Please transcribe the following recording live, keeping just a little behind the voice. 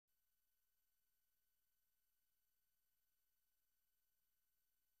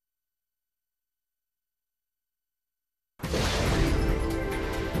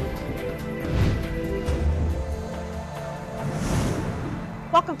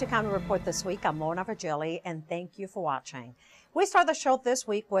Welcome to County Report this week. I'm Mona Virgili, and thank you for watching. We start the show this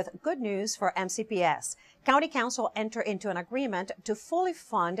week with good news for MCPS. County Council entered into an agreement to fully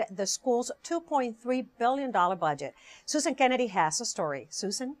fund the school's $2.3 billion budget. Susan Kennedy has a story.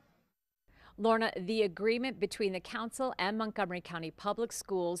 Susan? Lorna, the agreement between the council and Montgomery County Public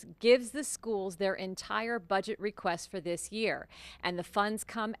Schools gives the schools their entire budget request for this year. And the funds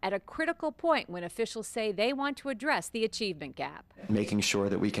come at a critical point when officials say they want to address the achievement gap. Making sure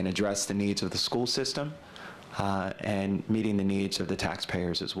that we can address the needs of the school system and meeting the needs of the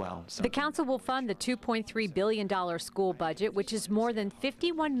taxpayers as well. The council will fund the $2.3 billion school budget, which is more than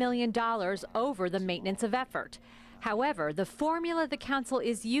 $51 million over the maintenance of effort. However, the formula the council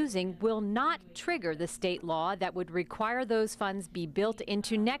is using will not trigger the state law that would require those funds be built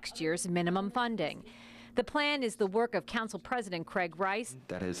into next year's minimum funding. The plan is the work of Council President Craig Rice.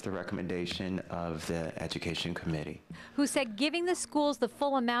 That is the recommendation of the Education Committee, who said giving the schools the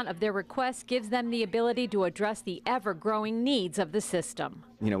full amount of their requests gives them the ability to address the ever-growing needs of the system.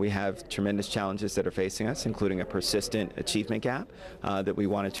 You know, we have tremendous challenges that are facing us, including a persistent achievement gap that we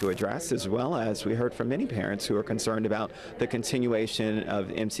wanted to address, as well as we heard from many parents who are concerned about the continuation of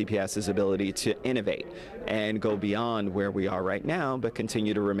MCPS's ability to innovate and go beyond where we are right now, but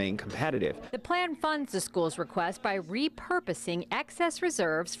continue to remain competitive. The plan funds the school's request by repurposing excess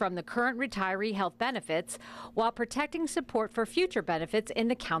reserves from the current retiree health benefits while protecting support for future benefits in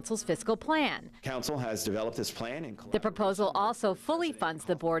the council's fiscal plan. Council has developed this plan. The proposal also fully funds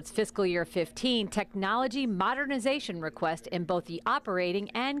the board's fiscal year 15 technology modernization request in both the operating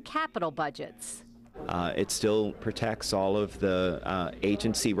and capital budgets. It still protects all of the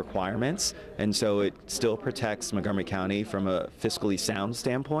agency requirements, and so it still protects Montgomery County from a fiscally sound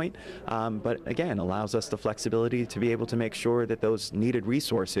standpoint, but again allows us the flexibility to be able to make sure that those needed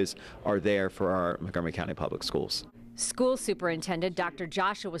resources are there for our Montgomery County Public Schools. School Superintendent Dr.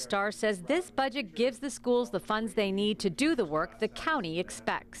 Joshua Starr says this budget gives the schools the funds they need to do the work the county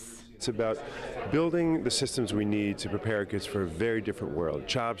expects. It's about building the systems we need to prepare our kids for a very different world.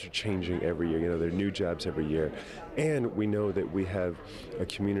 Jobs are changing every year. You know, there are new jobs every year. And we know that we have a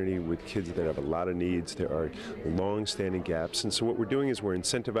community with kids that have a lot of needs. There are long-standing gaps. And so what we're doing is we're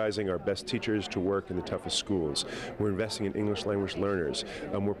incentivizing our best teachers to work in the toughest schools. We're investing in English language learners.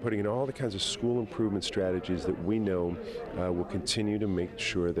 We're putting in all the kinds of school improvement strategies that we know will continue to make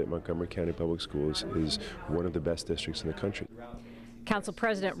sure that Montgomery County Public Schools is one of the best districts in the country. Council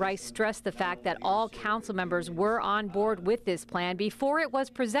President Rice stressed the fact that all council members were on board with this plan before it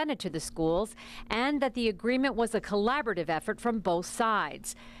was presented to the schools, and that the agreement was a collaborative effort from both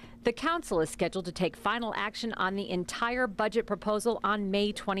sides. The council is scheduled to take final action on the entire budget proposal on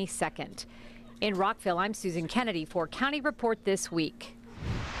May 22nd. In Rockville, I'm Susan Kennedy for County Report This Week.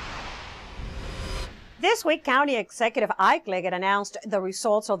 This week, County Executive Ike Leggett announced the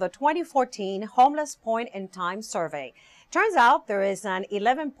results of the 2014 Homeless Point in Time survey. Turns out there is an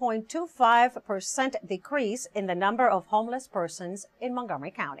 11.25% decrease in the number of homeless persons in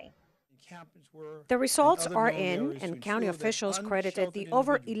Montgomery County. The results are in, and county officials credited the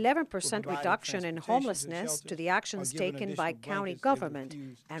over 11% reduction in homelessness to the actions taken by county government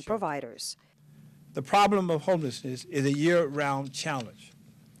and providers. The problem of homelessness is a year-round challenge,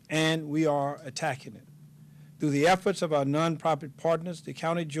 and we are attacking it. Through the efforts of our nonprofit partners, the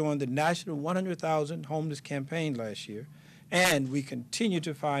county joined the national 100,000 homeless campaign last year, and we continue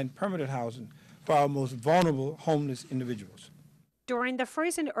to find permanent housing for our most vulnerable homeless individuals. During the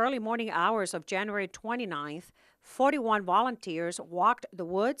freezing early morning hours of January 29th, 41 volunteers walked the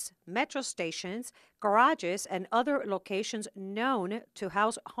woods, metro stations, garages, and other locations known to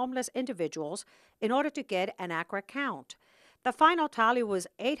house homeless individuals in order to get an accurate count. The final tally was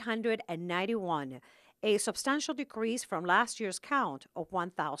 891, a substantial decrease from last year's count of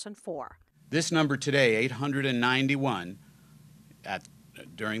 1,004. This number today, 891,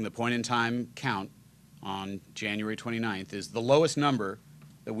 during the point-in-time count on January 29th, is the lowest number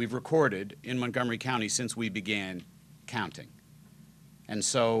that we've recorded in Montgomery County since we began counting. And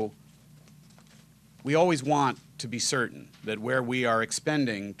so we always want to be certain that where we are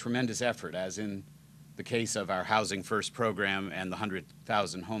expending tremendous effort, as in the case of our Housing First program and the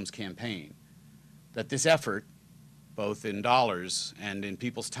 100,000 Homes campaign, that this effort, both in dollars and in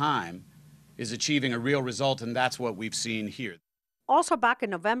people's time, is achieving a real result, and that's what we've seen here. Also back in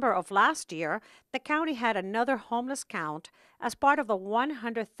November of last year, the county had another homeless count as part of the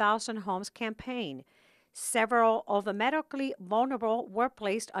 100,000 Homes campaign. Several of the medically vulnerable were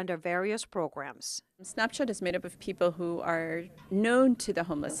placed under various programs. Snapshot is made up of people who are known to the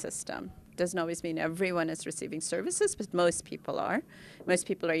homeless system. Doesn't always mean everyone is receiving services, but most people are. Most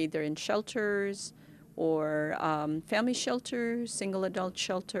people are either in shelters or family shelters, single adult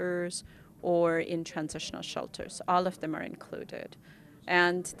shelters, or in transitional shelters. All of them are included.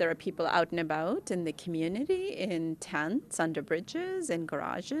 And there are people out and about in the community, in tents, under bridges, in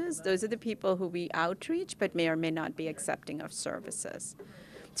garages. Those are the people who we outreach, but may or may not be accepting of services.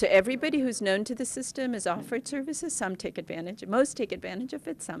 So everybody who's known to the system is offered services. Some take advantage, most take advantage of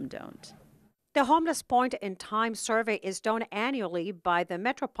it, some don't. The Homeless Point in Time survey is done annually by the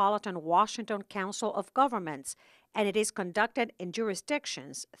Metropolitan Washington Council of Governments, and it is conducted in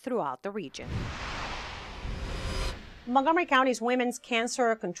jurisdictions throughout the region. Montgomery County's Women's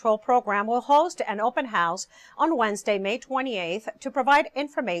Cancer Control Program will host an open house on Wednesday, May 28th, to provide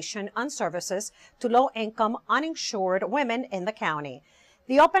information on services to low-income, uninsured women in the county.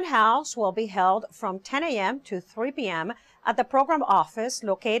 The open house will be held from 10 a.m. to 3 p.m. at the program office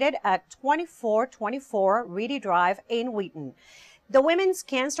located at 2424 Reedy Drive in Wheaton. The Women's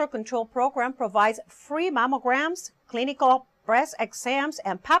Cancer Control Program provides free mammograms, clinical breast exams,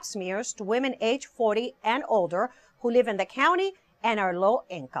 and pap smears to women age 40 and older who live in the county and are low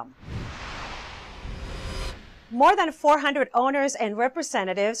income. More than 400 owners and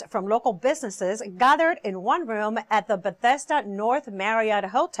representatives from local businesses gathered in one room at the Bethesda North Marriott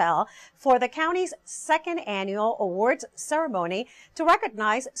Hotel for the county's second annual awards ceremony to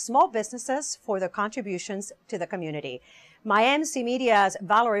recognize small businesses for their contributions to the community. MyMC Media's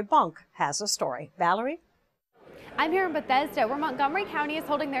Valerie Bunk has a story. Valerie? I'm here in Bethesda, where Montgomery County is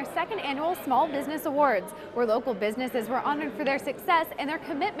holding their second annual Small Business Awards, where local businesses were honored for their success and their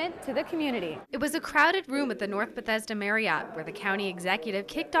commitment to the community. It was a crowded room at the North Bethesda Marriott, where the county executive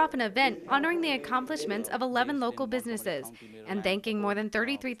kicked off an event honoring the accomplishments of 11 local businesses and thanking more than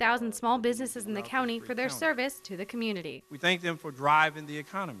 33,000 small businesses in the county for their service to the community. We thank them for driving the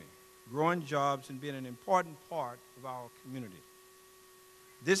economy, growing jobs, and being an important part of our community.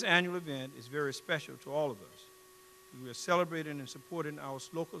 This annual event is very special to all of us. We are celebrating and supporting our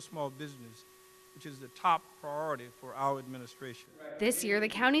local small business, which is the top priority for our administration. This year, the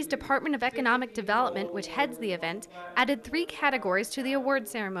county's Department of Economic Development, which heads the event, added 3 categories to the award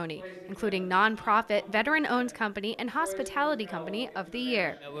ceremony, including nonprofit, veteran-owned company, and hospitality company of the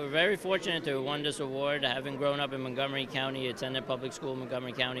year. We're very fortunate to have won this award. Having grown up in Montgomery County, attended public school in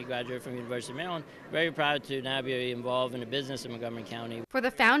Montgomery County, graduated from University of Maryland, very proud to now be involved in a business in Montgomery County. For the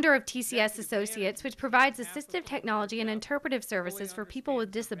founder of TCS Associates, which provides assistive technology and interpretive services for people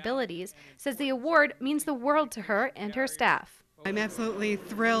with disabilities, says the award means the world to her and her staff. I'm absolutely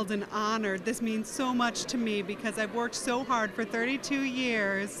thrilled and honored. This means so much to me because I've worked so hard for 32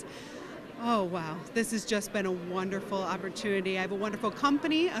 years. Oh, wow. This has just been a wonderful opportunity. I have a wonderful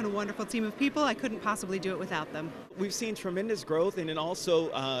company and a wonderful team of people. I couldn't possibly do it without them. We've seen tremendous growth and then also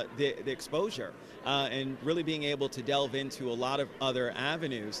the exposure and really being able to delve into a lot of other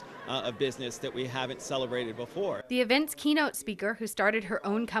avenues of business that we haven't celebrated before. The event's keynote speaker, who started her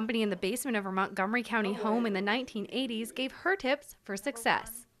own company in the basement of her Montgomery County home in the 1980s, gave her tips for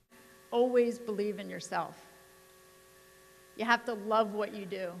success. Always believe in yourself. You have to love what you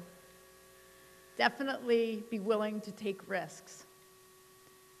do. Definitely be willing to take risks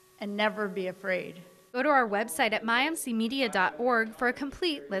and never be afraid. Go to our website at mymcmedia.org for a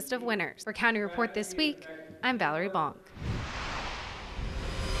complete list of winners. For County Report This Week, I'm Valerie Bonk.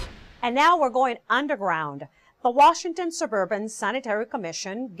 And now we're going underground. The Washington Suburban Sanitary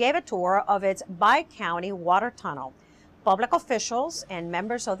Commission gave a tour of its bi-county water tunnel. Public officials and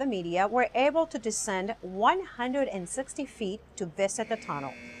members of the media were able to descend 160 feet to visit the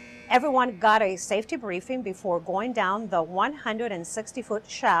tunnel. Everyone got a safety briefing before going down the 160-foot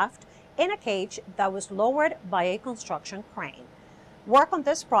shaft in a cage that was lowered by a construction crane. Work on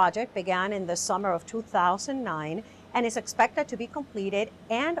this project began in the summer of 2009 and is expected to be completed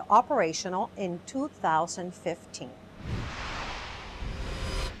and operational in 2015.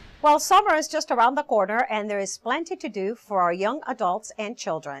 Well, summer is just around the corner and there is plenty to do for our young adults and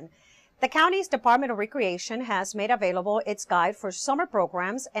children. The county's Department of Recreation has made available its guide for summer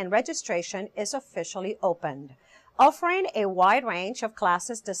programs, and registration is officially opened, offering a wide range of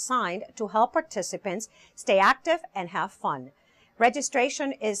classes designed to help participants stay active and have fun.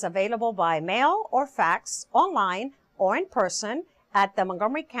 Registration is available by mail or fax, online or in person at the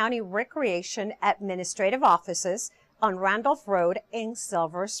Montgomery County Recreation Administrative Offices on Randolph Road in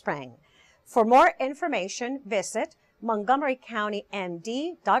Silver Spring. For more information, visit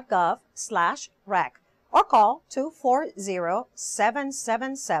montgomerycountymd.gov/rec or call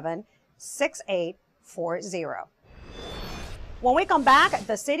 240-777-6840. When we come back,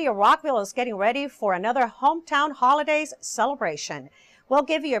 the city of Rockville is getting ready for another Hometown Holidays celebration. We'll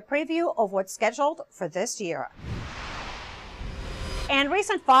give you a preview of what's scheduled for this year. And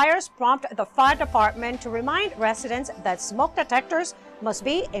recent fires prompt the fire department to remind residents that smoke detectors must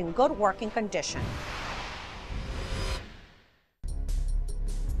be in good working condition.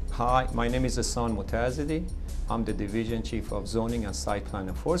 Hi, my name is Hassan Mutazidi. I'm the Division Chief of Zoning and Site Plan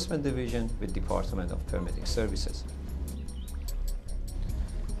Enforcement Division with Department of Permitting Services.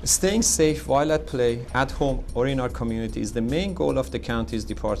 Staying safe while at play, at home, or in our community is the main goal of the county's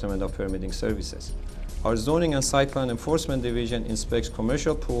Department of Permitting Services. Our Zoning and Site Plan Enforcement Division inspects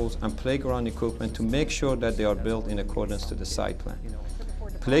commercial pools and playground equipment to make sure that they are built in accordance to the site plan.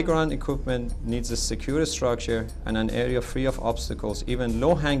 Playground equipment needs a secure structure and an area free of obstacles. Even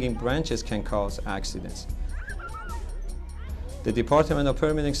low-hanging branches can cause accidents. The Department of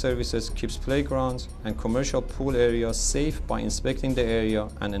Permitting Services keeps playgrounds and commercial pool areas safe by inspecting the area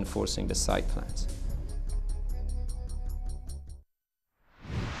and enforcing the site plans.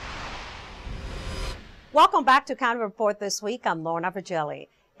 Welcome back to County Report this week. I'm Lorna Virgili.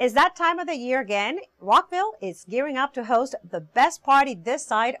 It's that time of the year again. Rockville is gearing up to host the best party this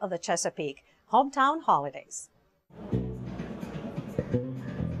side of the Chesapeake, Hometown Holidays.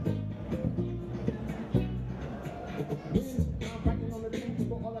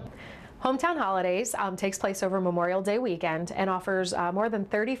 Hometown Holidays takes place over Memorial Day weekend and offers more than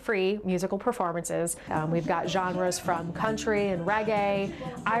 30 free musical performances. We've got genres from country and reggae,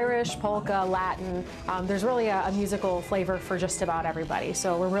 Irish, polka, Latin. There's really a musical flavor for just about everybody.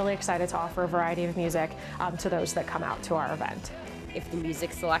 So we're really excited to offer a variety of music to those that come out to our event. If the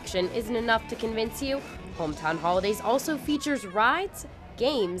music selection isn't enough to convince you, Hometown Holidays also features rides,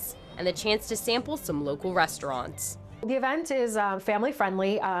 games, and the chance to sample some local restaurants. The event is family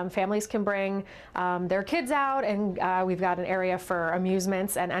friendly. Families can bring their kids out, and we've got an area for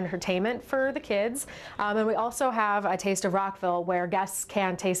amusements and entertainment for the kids. And we also have a Taste of Rockville where guests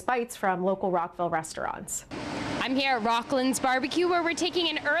can taste bites from local Rockville restaurants. I'm here at Rockland's Barbecue where we're taking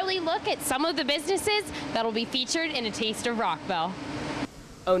an early look at some of the businesses that'll be featured in a Taste of Rockville.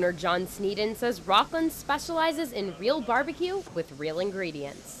 Owner John Sneeden says Rockland specializes in real barbecue with real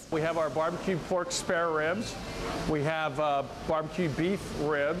ingredients. We have our barbecue pork spare ribs. We have barbecue beef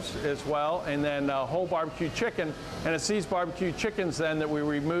ribs as well, and then whole barbecue chicken. And it's these barbecue chickens then that we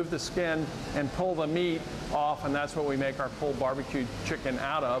remove the skin and pull the meat off, and that's what we make our full barbecue chicken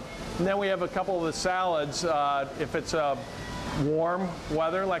out of. And then we have a couple of the salads. If it's warm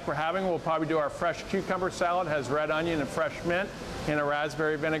weather like we're having, we'll probably do our fresh cucumber salad. It has red onion and fresh mint and a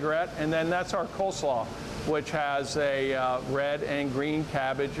raspberry vinaigrette. And then that's our coleslaw, which has a red and green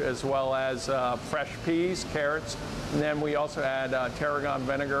cabbage as well as fresh peas, carrots. And then we also add tarragon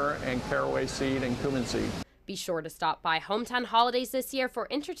vinegar and caraway seed and cumin seed. Be sure to stop by Hometown Holidays this year for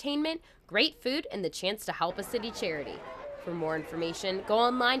entertainment, great food, and the chance to help a city charity. For more information, go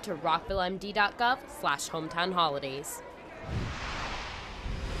online to rockvillemd.gov/hometownholidays.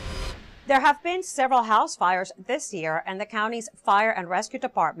 There have been several house fires this year, and the county's Fire and Rescue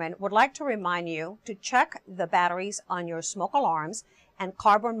Department would like to remind you to check the batteries on your smoke alarms and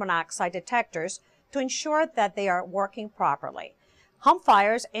carbon monoxide detectors to ensure that they are working properly. Home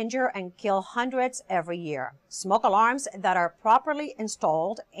fires injure and kill hundreds every year. Smoke alarms that are properly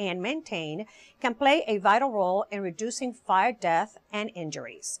installed and maintained can play a vital role in reducing fire death and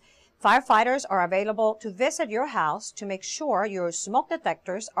injuries. Firefighters are available to visit your house to make sure your smoke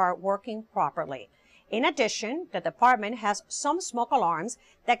detectors are working properly. In addition, the department has some smoke alarms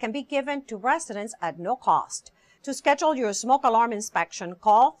that can be given to residents at no cost. To schedule your smoke alarm inspection,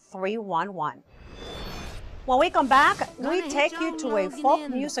 call 311. When we come back, we take you to a folk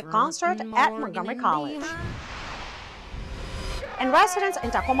music concert at Montgomery College. And residents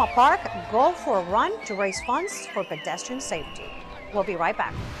in Tacoma Park go for a run to raise funds for pedestrian safety. We'll be right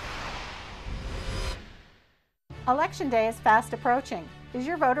back. Election day is fast approaching. Is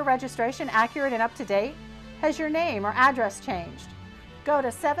your voter registration accurate and up to date? Has your name or address changed? Go to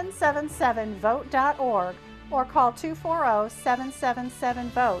 777vote.org or call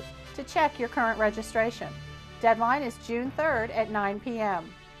 240-777-VOTE to check your current registration. Deadline is June 3rd at 9 p.m.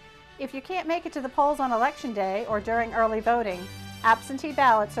 If you can't make it to the polls on Election Day or during early voting, absentee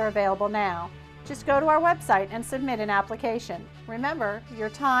ballots are available now. Just go to our website and submit an application. Remember, your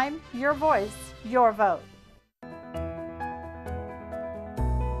time, your voice, your vote.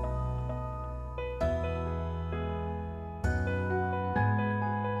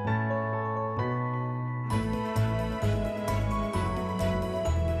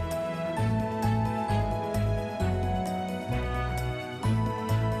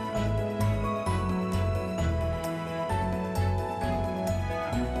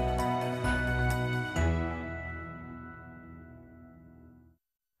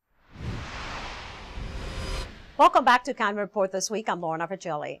 Welcome back to County Report this week. I'm Lorna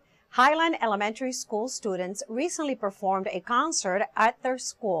Virgili. Highland Elementary School students recently performed a concert at their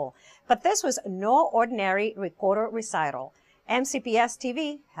school, but this was no ordinary recorder recital. MCPS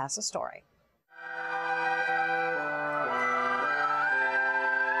TV has a story.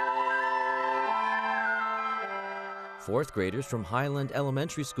 Fourth graders from Highland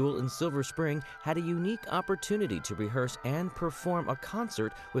Elementary School in Silver Spring had a unique opportunity to rehearse and perform a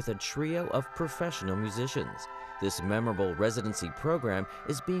concert with a trio of professional musicians. This memorable residency program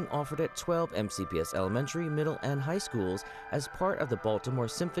is being offered at 12 MCPS elementary, middle, and high schools as part of the Baltimore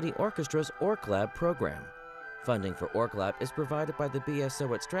Symphony Orchestra's OrcLab program. Funding for OrcLab is provided by the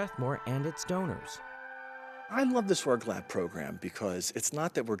BSO at Strathmore and its donors. I love this OrcLab program because it's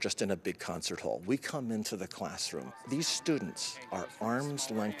not that we're just in a big concert hall. We come into the classroom. These students are arm's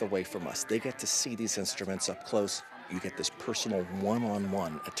length away from us. They get to see these instruments up close. You get this personal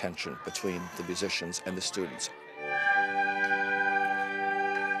one-on-one attention between the musicians and the students.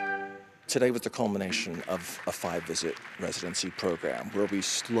 Today was the culmination of a 5-visit residency program where we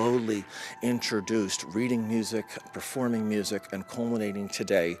slowly introduced reading music, performing music, and culminating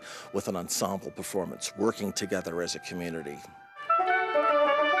today with an ensemble performance, working together as a community.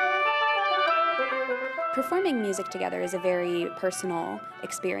 Performing music together is a very personal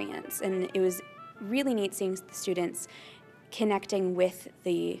experience, and it was really neat seeing the students connecting with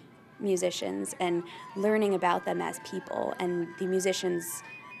the musicians and learning about them as people, and the musicians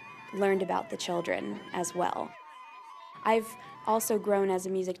learned about the children as well. I've also grown as a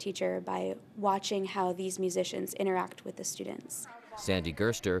music teacher by watching how these musicians interact with the students. Sandy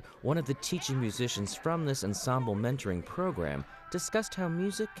Gerster, one of the teaching musicians from this ensemble mentoring program, discussed how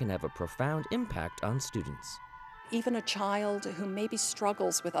music can have a profound impact on students. Even a child who maybe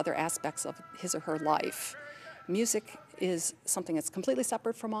struggles with other aspects of his or her life, music is something that's completely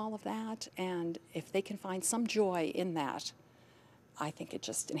separate from all of that, and if they can find some joy in that, I think it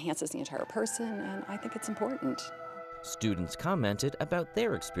just enhances the entire person, and I think it's important. Students commented about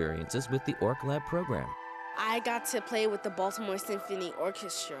their experiences with the OrcLab program. I got to play with the Baltimore Symphony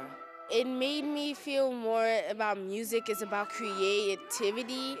Orchestra. It made me feel more about music. It's about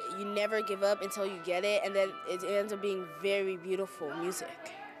creativity. You never give up until you get it, and then it ends up being very beautiful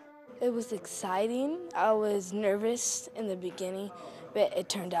music. It was exciting. I was nervous in the beginning, but it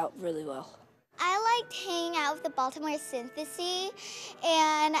turned out really well. I liked hanging out with the Baltimore Symphony,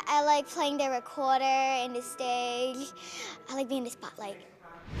 and I like playing the recorder and the stage. I like being in the spotlight.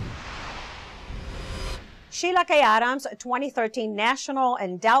 Sheila K. Adams, 2013 National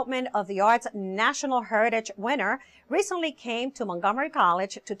Endowment of the Arts National Heritage winner, recently came to Montgomery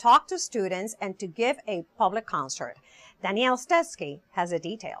College to talk to students and to give a public concert. Danielle Stesky has the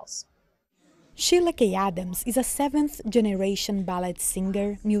details. Sheila K. Adams is a 7th-generation ballad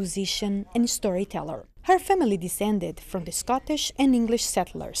singer, musician, and storyteller. Her family descended from the Scottish and English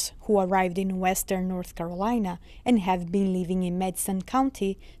settlers who arrived in western North Carolina and have been living in Madison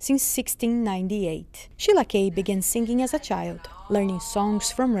County since 1698. Sheila K. began singing as a child, learning songs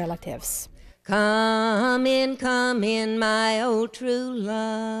from relatives. Come in, my old true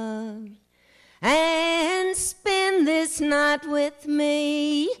love, and spend this night with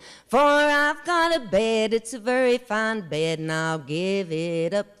me, for I've got a bed, it's a very fine bed, and I'll give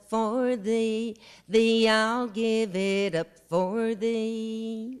it up for thee, I'll give it up for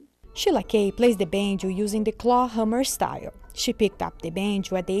thee. Sheila K. plays the banjo using the claw hammer style. She picked up the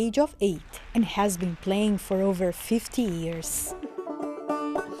banjo at the age of 8 and has been playing for over 50 years.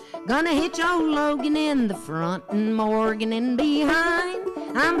 Gonna hitch old Logan in the front and Morgan in behind.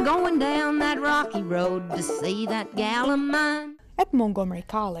 I'm going down that rocky road to see that gal of mine. At Montgomery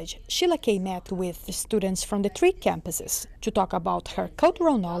College, Sheila K. met with the students from the 3 campuses to talk about her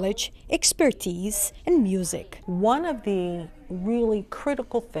cultural knowledge, expertise, and music. One of the really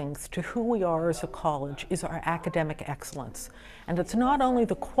critical things to who we are as a college is our academic excellence. And it's not only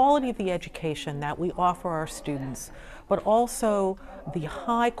the quality of the education that we offer our students, but also the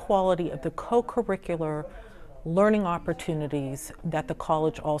high quality of the co-curricular learning opportunities that the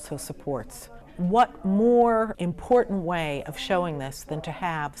college also supports. What more important way of showing this than to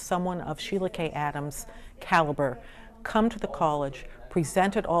have someone of Sheila K. Adams' caliber come to the college,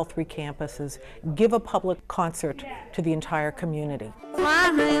 present at all 3 campuses, give a public concert to the entire community.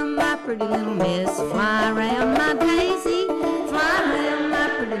 Fly round my pretty little miss, fly round my daisy, fly round my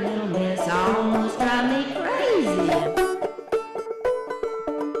pretty little miss, almost drive me crazy.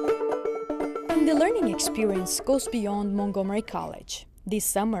 The learning experience goes beyond Montgomery College. This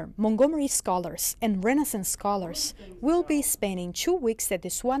summer, Montgomery scholars and Renaissance scholars will be spending 2 weeks at the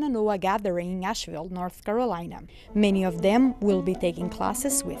Swannanoa Gathering in Asheville, North Carolina. Many of them will be taking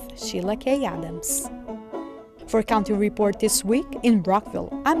classes with Sheila K. Adams. For County Report This Week in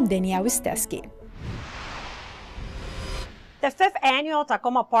Rockville, I'm Danielle Wistesky. The 5th annual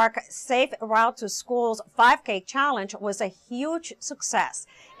Tacoma Park Safe Route to Schools 5K Challenge was a huge success.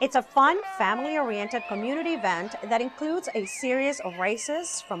 It's a fun, family-oriented community event that includes a series of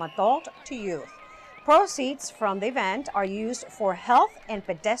races from adult to youth. Proceeds from the event are used for health and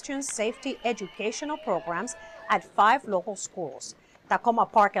pedestrian safety educational programs at 5 local schools: Tacoma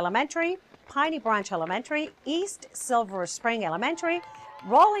Park Elementary, Piney Branch Elementary, East Silver Spring Elementary,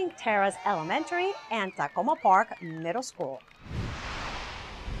 Rolling Terrace Elementary, and Tacoma Park Middle School.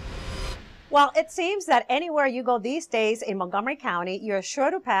 Well, it seems that anywhere you go these days in Montgomery County, you're sure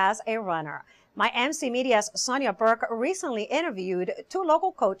to pass a runner. My MC Media's Sonia Burke recently interviewed 2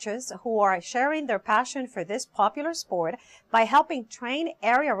 local coaches who are sharing their passion for this popular sport by helping train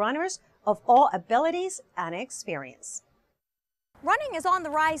area runners of all abilities and experience. Running is on the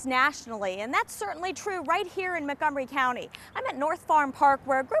rise nationally, and that's certainly true right here in Montgomery County. I'm at North Farm Park,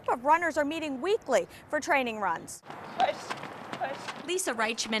 where a group of runners are meeting weekly for training runs. Lisa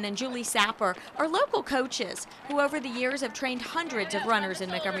Reichman and Julie Sapper are local coaches who over the years have trained hundreds of runners in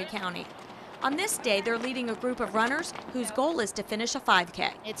Montgomery County. On this day, they're leading a group of runners whose goal is to finish a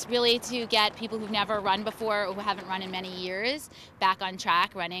 5K. It's really to get people who've never run before or who haven't run in many years back on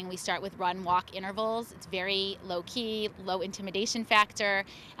track running. We start with run-walk intervals. It's very low-key, low intimidation factor,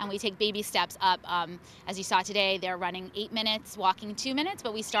 and we take baby steps up. As you saw today, they're running 8 minutes, walking 2 minutes,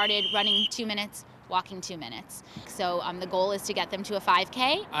 but we started running 2 minutes, walking 2 minutes. So the goal is to get them to a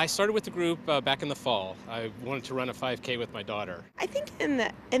 5K. I started with the group back in the fall. I wanted to run a 5K with my daughter. I think in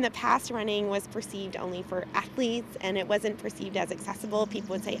the past, running was perceived only for athletes, and it wasn't perceived as accessible.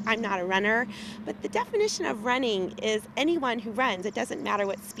 People would say, I'm not a runner. But the definition of running is anyone who runs. It doesn't matter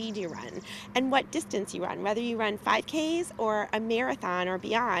what speed you run and what distance you run. Whether you run 5Ks or a marathon or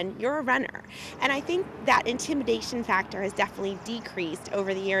beyond, you're a runner. And I think that intimidation factor has definitely decreased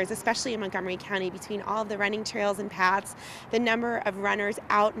over the years, especially in Montgomery County. Between all of the running trails and paths, the number of runners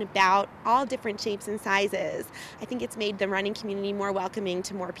out and about, all different shapes and sizes, I think it's made the running community more welcoming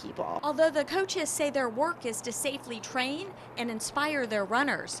to more people. Although the coaches say their work is to safely train and inspire their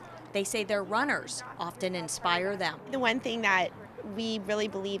runners, they say their runners often inspire them. The one thing that we really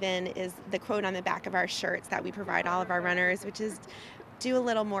believe in is the quote on the back of our shirts that we provide all of our runners, which is, do a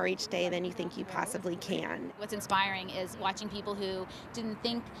little more each day than you think you possibly can. What's inspiring is watching people who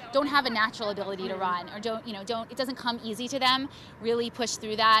don't have a natural ability to run, or it doesn't come easy to them, really push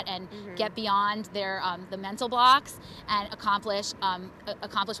through that and get beyond their the mental blocks and accomplish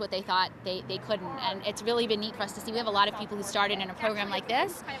what they thought they couldn't. And it's really been neat for us to see. We have a lot of people who started in a program like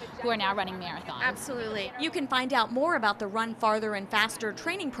this who are now running marathons. Absolutely. You can find out more about the Run Farther and Faster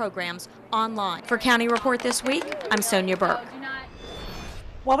training programs online. For County Report This Week, I'm Sonia Burke.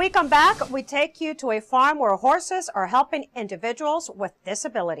 When we come back, we take you to a farm where horses are helping individuals with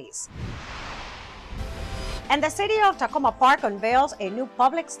disabilities. And the city of Tacoma Park unveils a new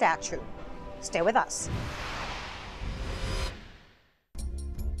public statue. Stay with us.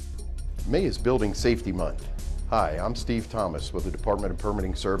 May is Building Safety Month. Hi, I'm Steve Thomas with the Department of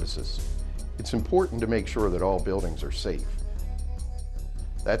Permitting Services. It's important to make sure that all buildings are safe.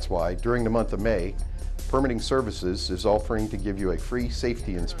 That's why, during the month of May, Permitting Services is offering to give you a free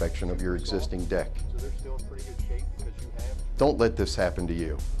safety inspection of your existing deck. Don't let this happen to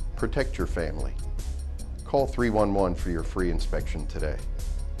you. Protect your family. Call 311 for your free inspection today.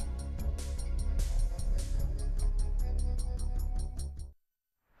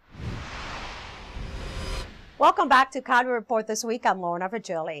 Welcome back to County Report This Week. I'm Lorna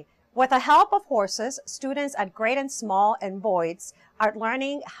Virgili. With the help of horses, students at Great and Small and Boyd's are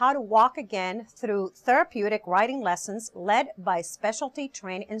learning how to walk again through therapeutic riding lessons led by specialty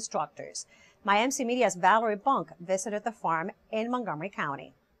trained instructors. My MC Media's Valerie Bunk visited the farm in Montgomery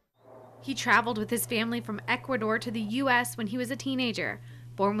County. He traveled with his family from Ecuador to the U.S. when he was a teenager.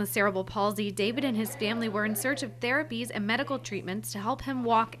 Born with cerebral palsy, David and his family were in search of therapies and medical treatments to help him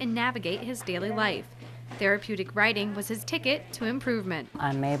walk and navigate his daily life. Therapeutic riding was his ticket to improvement.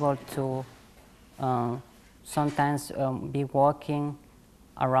 I'm able to sometimes be walking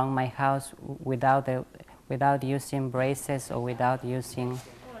around my house without using braces or without using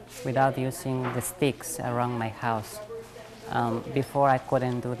the sticks around my house. Before I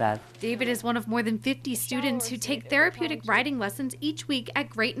couldn't do that. David is one of more than 50 students who take therapeutic riding lessons each week at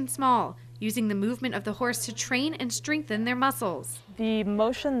Great and Small, using the movement of the horse to train and strengthen their muscles. The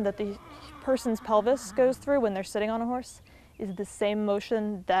motion that the person's pelvis goes through when they're sitting on a horse is the same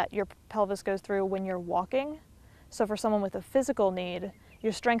motion that your pelvis goes through when you're walking. So for someone with a physical need,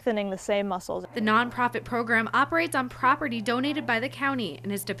 you're strengthening the same muscles. The nonprofit program operates on property donated by the county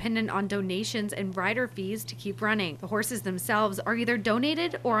and is dependent on donations and rider fees to keep running. The horses themselves are either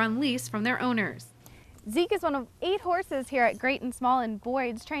donated or on lease from their owners. Zeke is one of 8 horses here at Great and Small in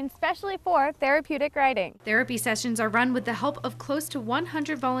Boyd's, trained specially for therapeutic riding. Therapy sessions are run with the help of close to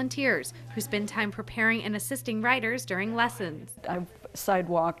 100 volunteers who spend time preparing and assisting riders during lessons. I've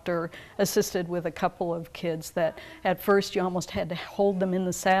sidewalked or assisted with a couple of kids that at first you almost had to hold them in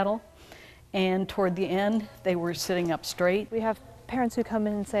the saddle, and toward the end they were sitting up straight. We have parents who come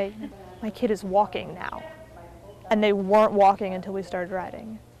in and say, my kid is walking now, and they weren't walking until we started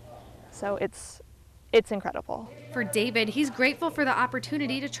riding. So it's incredible. For David, he's grateful for the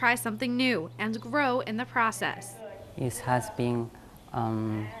opportunity to try something new and grow in the process. It has been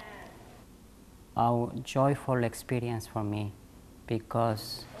a joyful experience for me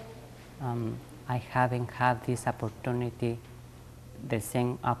because I haven't had this opportunity, the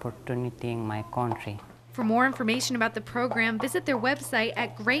same opportunity in my country. For more information about the program, visit their website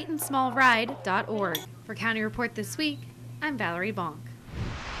at greatandsmallride.org. For County Report This Week, I'm Valerie Bonk.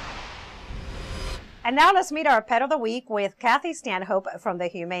 And now let's meet our pet of the week with Kathy Stanhope from the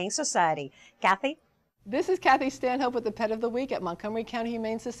Humane Society. Kathy? This is Kathy Stanhope with the Pet of the Week at Montgomery County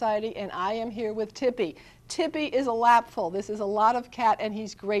Humane Society, and I am here with Tippy. Tippy is a lapful. This is a lot of cat, and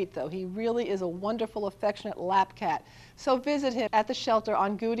he's great, though. He really is a wonderful, affectionate lap cat. So visit him at the shelter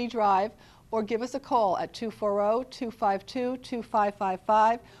on Goody Drive, or give us a call at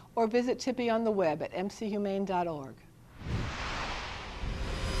 240-252-2555, or visit Tippy on the web at mchumane.org.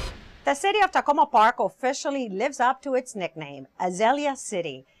 The city of Tacoma Park officially lives up to its nickname, Azalea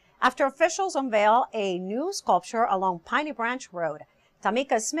City, after officials unveil a new sculpture along Piney Branch Road.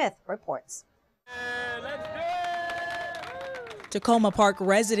 Tamika Smith reports. Tacoma Park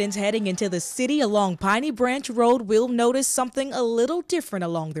residents heading into the city along Piney Branch Road will notice something a little different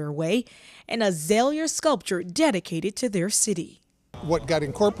along their way, an azalea sculpture dedicated to their city. What got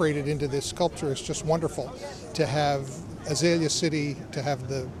incorporated into this sculpture is just wonderful. To have Azalea City, to have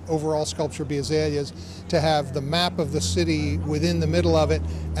the overall sculpture be azaleas, to have the map of the city within the middle of it,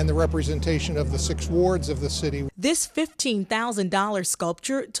 and the representation of the 6 wards of the city. This $15,000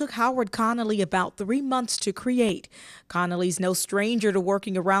 sculpture took Howard Connolly about 3 months to create. Connolly's no stranger to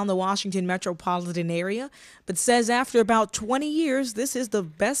working around the Washington metropolitan area, but says after about 20 years, this is the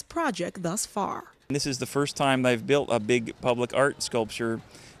best project thus far. This is the first time I've built a big public art sculpture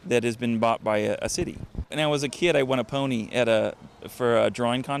that has been bought by a city. When I was a kid, I won a pony for a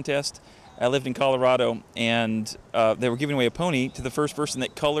drawing contest. I lived in Colorado, and they were giving away a pony to the first person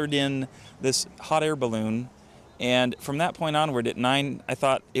that colored in this hot air balloon. And from that point onward, at 9, I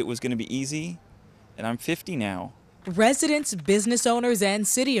thought it was going to be easy, and I'm 50 now. Residents, business owners, and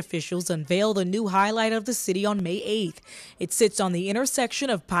city officials unveiled the new highlight of the city on May 8th. It sits on the intersection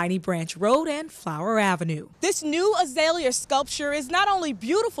of Piney Branch Road and Flower Avenue. This new azalea sculpture is not only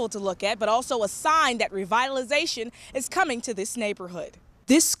beautiful to look at, but also a sign that revitalization is coming to this neighborhood.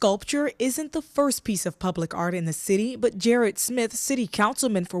 This sculpture isn't the first piece of public art in the city, but Jared Smith, city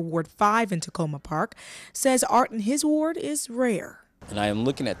councilman for Ward 5 in Tacoma Park, says art in his ward is rare. And I am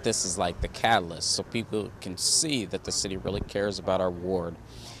looking at this as like the catalyst so people can see that the city really cares about our ward.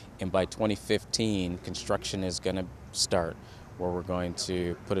 And by 2015, construction is going to start, where we're going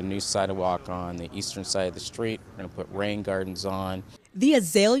to put a new sidewalk on the eastern side of the street. We're going to put rain gardens on. The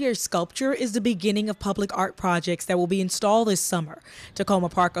azalea sculpture is the beginning of public art projects that will be installed this summer. Tacoma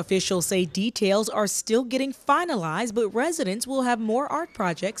Park officials say details are still getting finalized, but residents will have more art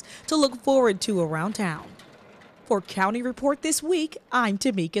projects to look forward to around town. For County Report This Week, I'm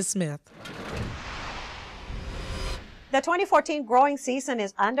Tamika Smith. The 2014 growing season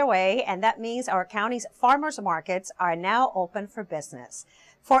is underway, and that means our county's farmers markets are now open for business.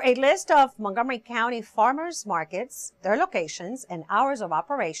 For a list of Montgomery County farmers markets, their locations, and hours of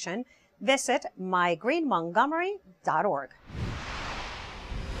operation, visit mygreenmontgomery.org.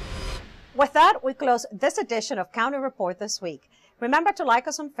 With that, we close this edition of County Report This Week. Remember to like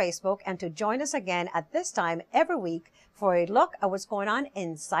us on Facebook and to join us again at this time every week for a look at what's going on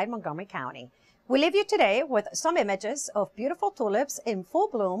inside Montgomery County. We leave you today with some images of beautiful tulips in full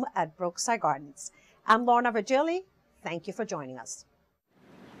bloom at Brookside Gardens. I'm Lorna Virgili. Thank you for joining us.